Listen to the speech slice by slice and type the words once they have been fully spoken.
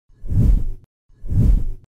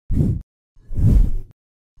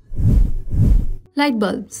Light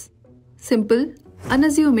bulbs. Simple,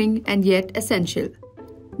 unassuming, and yet essential.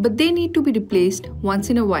 But they need to be replaced once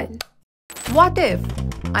in a while. What if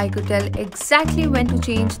I could tell exactly when to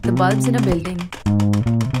change the bulbs in a building?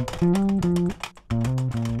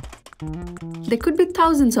 There could be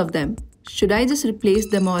thousands of them. Should I just replace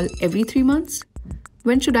them all every 3 months?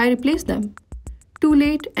 When should I replace them? Too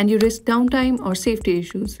late and you risk downtime or safety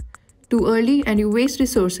issues. Too early and you waste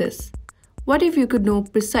resources. What if you could know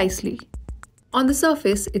precisely? On the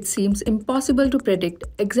surface, it seems impossible to predict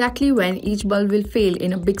exactly when each bulb will fail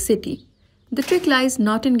in a big city. The trick lies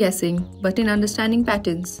not in guessing, but in understanding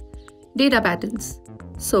patterns, data patterns.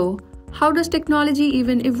 So, how does technology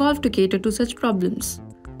even evolve to cater to such problems?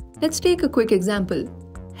 Let's take a quick example.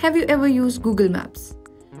 Have you ever used Google Maps?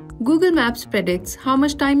 Google Maps predicts how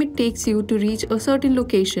much time it takes you to reach a certain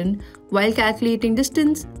location while calculating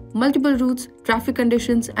distance, multiple routes, traffic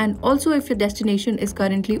conditions, and also if your destination is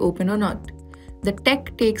currently open or not. The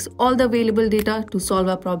tech takes all the available data to solve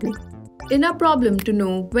our problem. In our problem to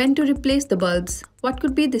know when to replace the bulbs, what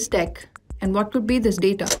could be this tech and what could be this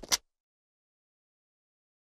data?